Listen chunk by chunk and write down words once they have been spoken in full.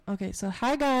Okay, so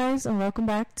hi guys, and welcome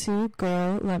back to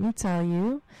Gurl, Let Me Tell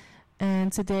You. And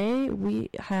today we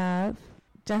have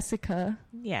Jessica.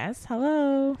 Yes,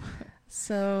 hello.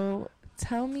 So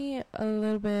tell me a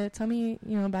little bit,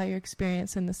 about your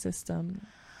experience in the system.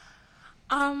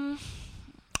 My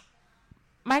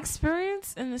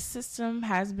experience in the system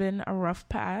has been a rough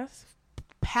path.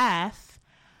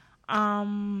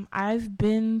 I've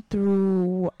been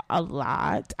through a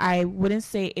lot. I wouldn't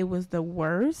say it was the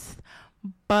worst,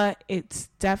 but it's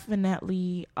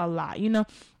definitely a lot. You know,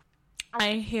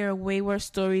 I hear way worse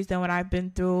stories than what I've been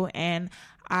through, and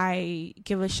I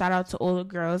give a shout out to all the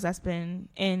girls that's been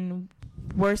in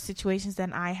worse situations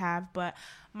than I have. But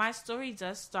my story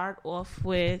does start off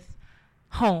with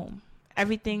home.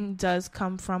 Everything does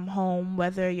come from home,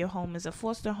 whether your home is a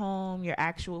foster home, your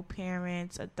actual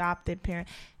parents, adopted parent,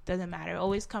 doesn't matter. It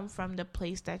always comes from the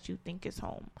place that you think is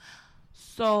home.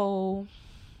 So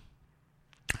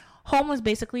home was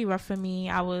basically rough for me.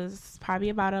 I was probably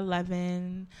about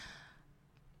 11.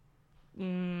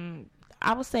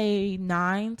 I would say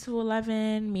 9 to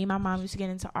 11. Me and my mom used to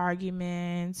get into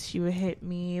arguments. She would hit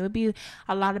me. It would be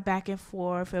a lot of back and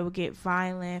forth. It would get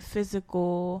violent,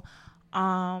 physical,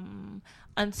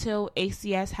 until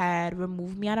ACS had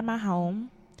removed me out of my home.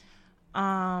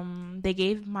 They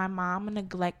gave my mom a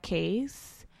neglect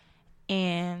case,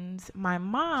 and my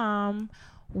mom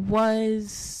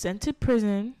was sent to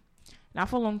prison, not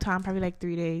for a long time, probably like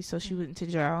 3 days, so she went to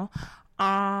jail.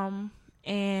 And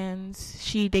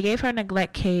they gave her a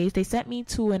neglect case. They sent me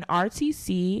to an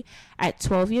RTC at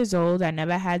 12 years old. I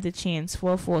never had the chance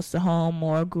for a foster home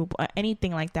or a group or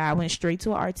anything like that. I went straight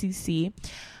to a RTC.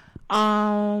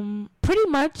 Pretty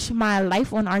much my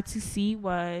life on RTC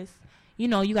was, you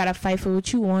know, you gotta fight for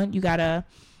what you want. You gotta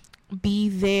be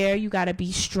there. You gotta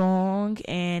be strong.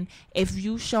 And if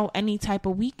you show any type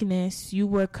of weakness, you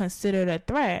were considered a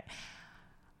threat.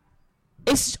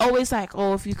 It's always like,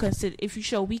 oh, if you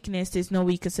show weakness, there's no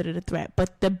way considered a threat.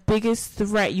 But the biggest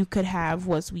threat you could have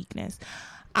was weakness.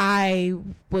 I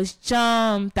was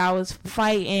jumped, I was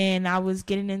fighting, I was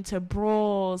getting into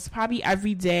brawls probably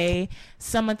every day.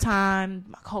 Summertime,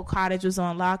 my whole cottage was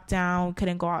on lockdown,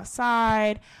 couldn't go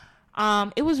outside.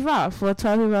 It was rough. For a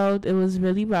 12-year-old, it was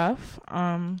really rough.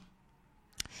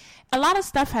 A lot of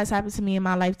stuff has happened to me in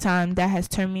my lifetime that has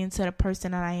turned me into the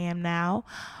person that I am now.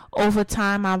 Over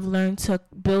time, I've learned to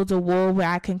build a wall where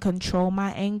I can control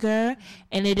my anger,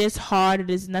 and it is hard. It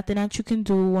is nothing that you can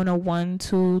do in a 1,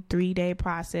 2, 3 day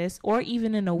process, or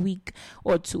even in a week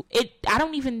or two. I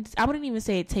wouldn't even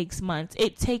say it takes months.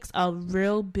 It takes a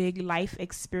real big life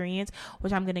experience,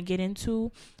 which I'm gonna get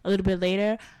into a little bit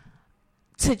later,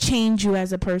 to change you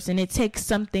as a person. It takes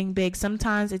something big.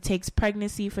 Sometimes it takes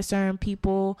pregnancy for certain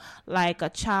people, like a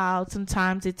child.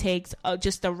 Sometimes it takes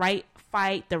just the right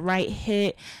fight, the right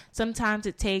hit. Sometimes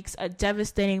it takes a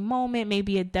devastating moment,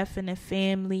 maybe a death in a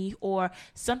family, or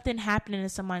something happening to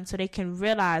someone so they can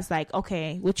realize, like,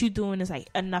 okay, what you're doing is like,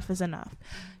 enough is enough.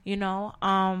 You know,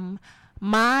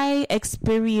 my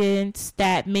experience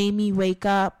that made me wake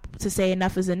up to say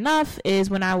enough is enough is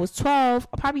when I was 12,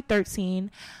 or probably 13.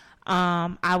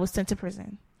 I was sent to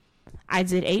prison. I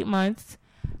did 8 months.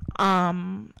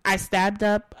 I stabbed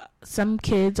up some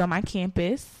kids on my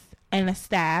campus and a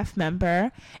staff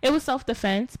member. It was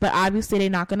self-defense, but obviously they're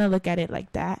not going to look at it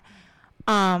like that.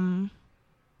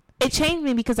 It changed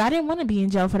me because I didn't want to be in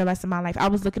jail for the rest of my life. I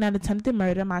was looking at attempted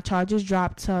murder. My charges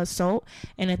dropped to assault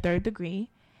in a 3rd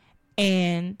degree.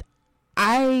 And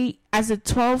I, as a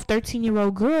 12,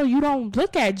 13-year-old girl, you don't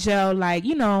look at jail like,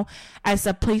 you know, as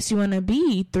a place you want to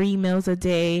be 3 meals a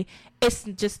day. It's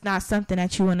just not something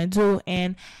that you want to do.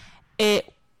 And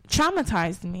it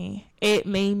traumatized me. It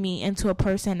made me into a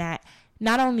person that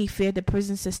not only feared the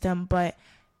prison system, but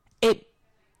it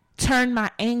turned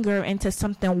my anger into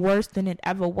something worse than it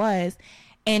ever was.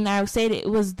 And I would say that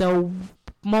it was the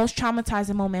most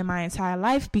traumatizing moment in my entire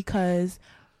life because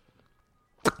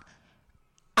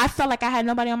I felt like I had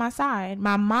nobody on my side.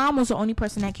 My mom was the only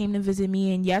person that came to visit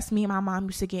me. And yes, me and my mom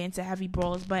used to get into heavy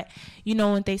brawls. But you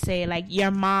know what they say, like,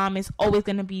 your mom is always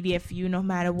going to be there for you no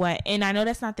matter what. And I know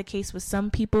that's not the case with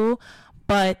some people,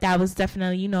 but that was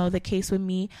definitely, you know, the case with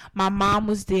me. My mom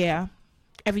was there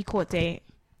every court date.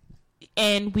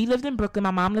 And we lived in Brooklyn.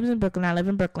 My mom lives in Brooklyn. I live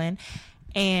in Brooklyn.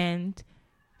 And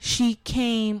she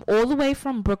came all the way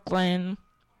from Brooklyn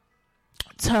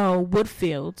to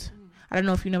Woodfield. I don't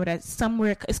know if you know where that's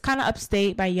somewhere. It's kind of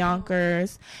upstate by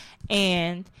Yonkers.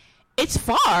 And it's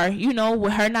far, you know,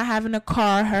 with her not having a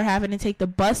car, her having to take the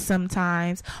bus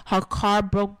sometimes. Her car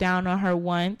broke down on her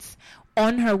once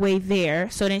on her way there.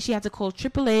 So then she had to call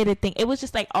AAA to think. It was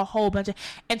just like a whole bunch of,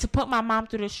 and to put my mom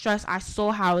through the stress, I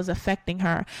saw how it was affecting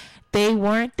her. They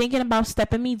weren't thinking about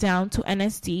stepping me down to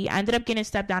NSD. I ended up getting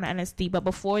stepped down to NSD, but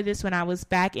before this, when I was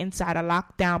back inside a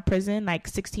lockdown prison, like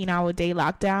 16-hour day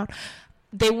lockdown,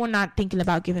 they were not thinking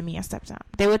about giving me a step down.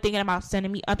 They were thinking about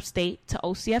sending me upstate to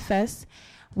OCFS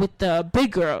with the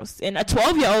big girls. And a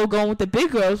 12-year-old going with the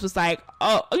big girls was like,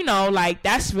 oh, you know, like,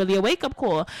 that's really a wake-up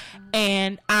call.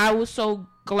 And I was so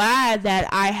glad that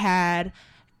I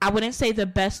wouldn't say the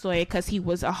best lawyer, because he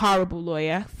was a horrible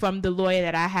lawyer, from the lawyer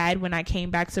that I had when I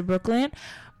came back to Brooklyn.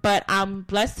 But I'm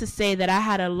blessed to say that I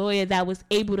had a lawyer that was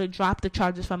able to drop the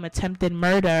charges from attempted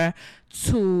murder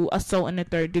to assault in the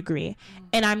 3rd degree.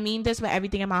 And I mean this with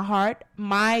everything in my heart.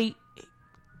 My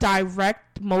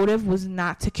direct motive was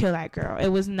not to kill that girl. It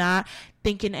was not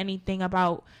thinking anything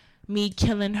about me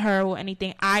killing her or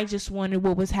anything. I just wanted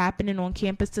what was happening on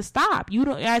campus to stop. You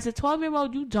don't, as a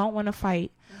 12-year-old, you don't want to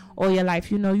fight all your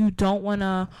life. You know, you don't want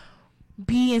to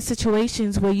be in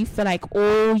situations where you feel like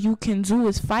all you can do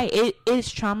is fight. It is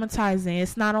traumatizing.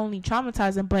 It's not only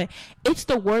traumatizing, but it's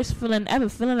the worst feeling ever,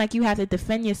 feeling like you have to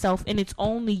defend yourself and it's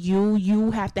only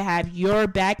you have to have your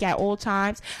back at all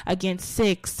times against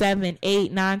 6, 7,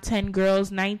 8, 9, 10 girls,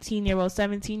 19-year-olds,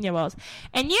 17-year-olds.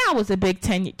 And yeah, I was a big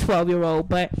 12-year-old,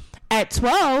 but at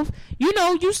 12, you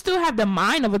know, you still have the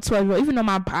mind of a 12-year-old, even though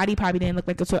my body probably didn't look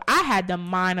like a 12. I had the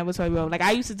mind of a 12-year-old. Like,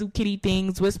 I used to do kitty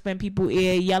things, whisper in people's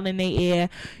ear, yell in their ear,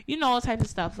 you know, all types of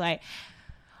stuff. Like,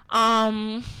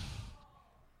 when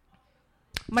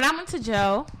I went to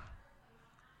jail,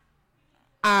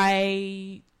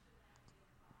 I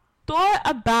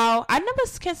never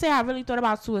can say I really thought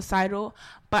about suicidal,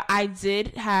 but I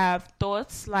did have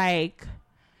thoughts like,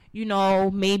 you know,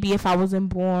 maybe if I wasn't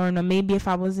born, or maybe if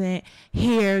I wasn't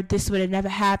here, this would have never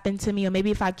happened to me. Or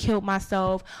maybe if I killed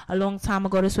myself a long time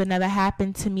ago, this would never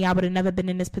happen to me. I would have never been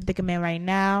in this predicament right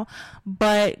now.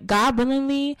 But God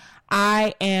willingly,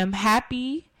 I am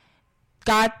happy.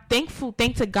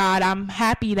 Thank to God, I'm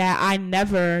happy that I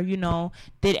never, you know,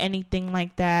 did anything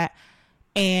like that.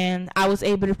 And I was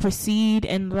able to proceed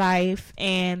in life.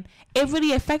 And it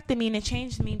really affected me and it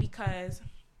changed me, because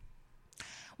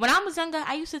when I was younger,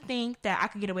 I used to think that I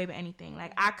could get away with anything.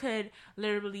 Like, I could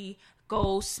literally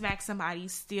go smack somebody,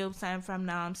 steal something from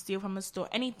them, steal from a store,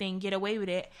 anything, get away with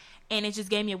it. And it just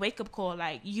gave me a wake-up call.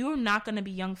 Like, you're not going to be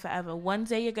young forever. One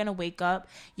day you're going to wake up.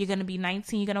 You're going to be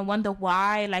 19. You're going to wonder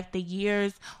why, like, the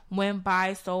years went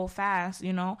by so fast,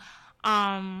 you know.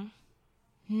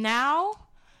 Now,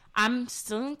 I'm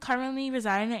still currently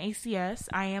residing in ACS.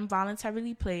 I am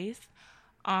voluntarily placed.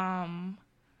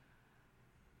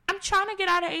 I'm trying to get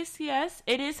out of ACS.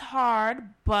 It is hard,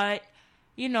 but,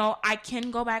 you know, I can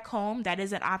go back home. That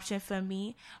is an option for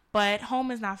me. But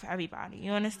home is not for everybody.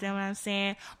 You understand what I'm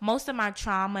saying? Most of my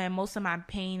trauma and most of my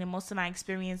pain and most of my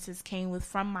experiences came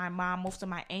from my mom. Most of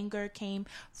my anger came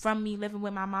from me living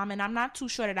with my mom. And I'm not too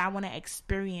sure that I want to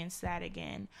experience that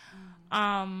again.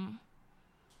 A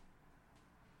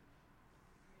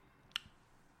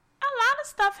lot of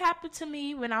stuff happened to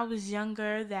me when I was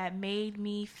younger that made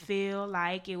me feel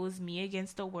like it was me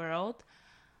against the world.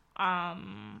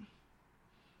 From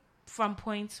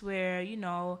points where, you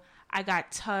know, I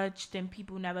got touched and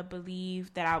people never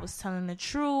believed that I was telling the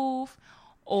truth,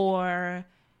 or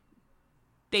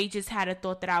they just had a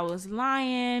thought that I was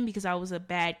lying because I was a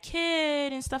bad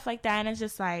kid and stuff like that. And it's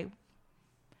just like,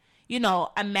 you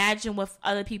know, imagine what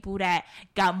other people that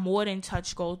got more than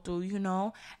touched go through, you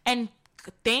know. And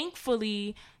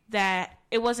thankfully that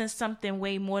it wasn't something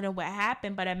way more than what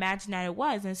happened, but imagine that it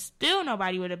was, and still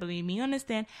nobody would have believed me. You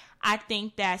understand? I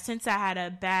think that since I had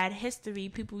a bad history,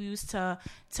 people used to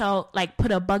tell, like,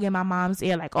 put a bug in my mom's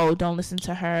ear, like, oh, don't listen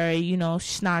to her, you know,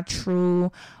 she's not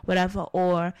true, whatever,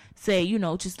 or say, you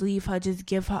know, just leave her, just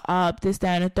give her up, this,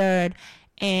 that, and the third.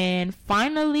 And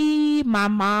finally my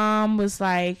mom was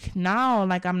like, no,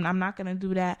 like, I'm not gonna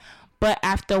do that. But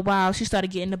after a while, she started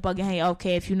getting the bug and, hey,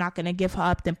 okay, if you're not going to give her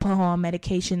up, then put her on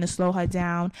medication to slow her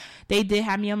down. They did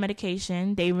have me on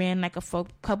medication. They ran like a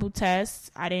couple tests.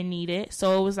 I didn't need it.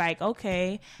 So it was like,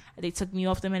 okay. They took me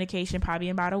off the medication probably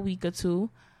in about a week or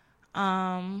two.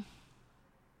 A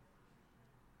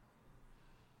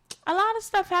lot of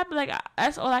stuff happened. Like,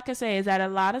 that's all I can say is that a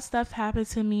lot of stuff happened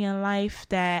to me in life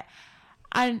that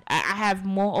I have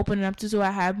more opening up to do.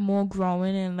 I have more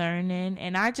growing and learning.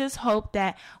 And I just hope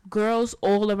that girls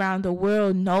all around the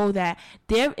world know that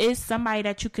there is somebody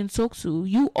that you can talk to.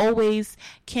 You always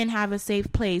can have a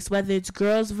safe place, whether it's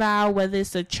Girls Vow, whether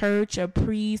it's a church, a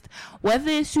priest,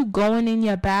 whether it's you going in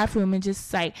your bathroom and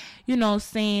just like, you know,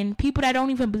 saying people that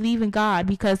don't even believe in God,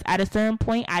 because at a certain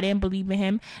point I didn't believe in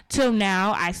him till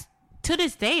now. I to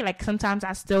this day, like, sometimes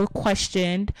I still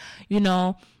questioned,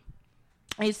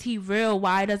 is he real?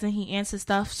 Why doesn't he answer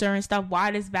certain stuff?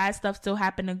 Why does bad stuff still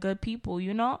happen to good people,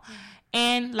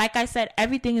 And like I said,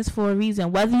 everything is for a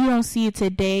reason, whether you don't see it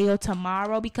today or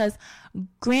tomorrow, because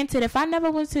granted, if I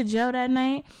never went to jail that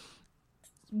night,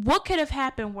 what could have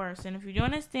happened worse? And if you don't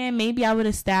understand, maybe I would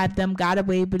have stabbed them, got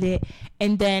away with it,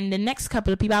 and then the next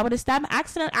couple of people I would have stabbed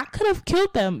accident. I could have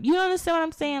killed them. You understand what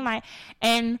I'm saying? Like,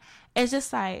 and it's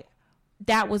just like,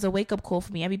 that was a wake-up call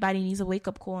for me. Everybody needs a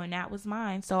wake-up call, and that was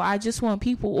mine. So I just want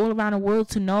people all around the world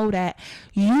to know that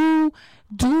you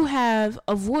do have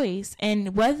a voice,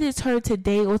 and whether it's heard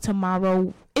today or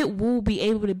tomorrow, it will be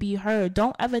able to be heard.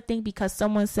 Don't ever think because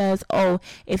someone says, oh,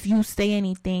 if you say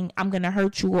anything, I'm going to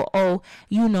hurt you, or, oh,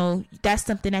 that's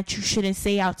something that you shouldn't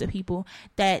say out to people,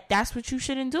 that's what you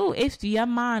shouldn't do. If your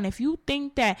mind, if you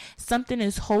think that something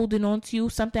is holding on to you,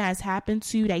 something has happened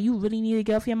to you that you really need to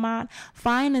get off your mind,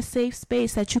 find a safe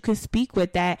space that you can speak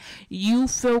with, that you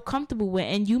feel comfortable with.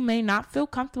 And you may not feel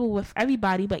comfortable with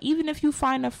everybody, but even if you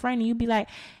find a friend and you be like,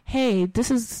 hey,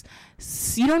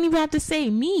 you don't even have to say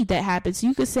me that happens.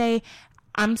 You could say,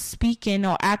 I'm speaking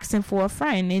or asking for a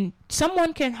friend, and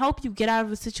someone can help you get out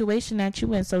of a situation that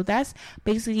you're in. So that's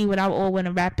basically what I all want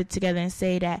to wrap it together and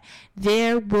say, that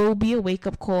there will be a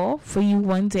wake-up call for you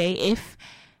one day if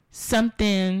you're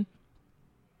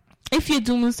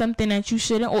doing something that you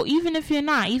shouldn't, or even if you're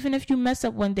not, even if you mess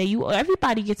up one day,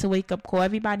 everybody gets a wake-up call.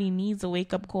 Everybody needs a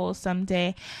wake-up call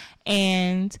someday,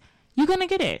 and you're going to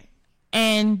get it.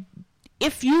 And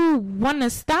if you want to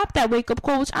stop that wake-up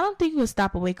call, which I don't think you will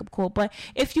stop a wake-up call, but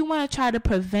if you want to try to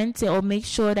prevent it or make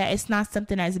sure that it's not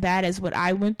something as bad as what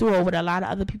I went through or what a lot of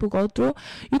other people go through,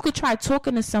 you could try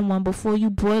talking to someone before you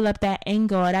boil up that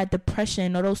anger or that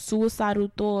depression or those suicidal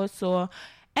thoughts or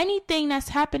anything that's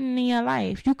happening in your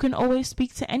life. You can always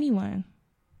speak to anyone.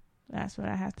 That's what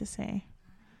I have to say.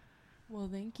 Well,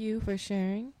 thank you for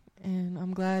sharing, and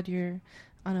I'm glad you're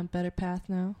on a better path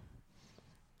now.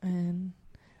 And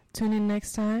tune in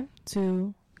next time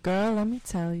to Girl, Let Me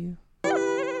Tell You.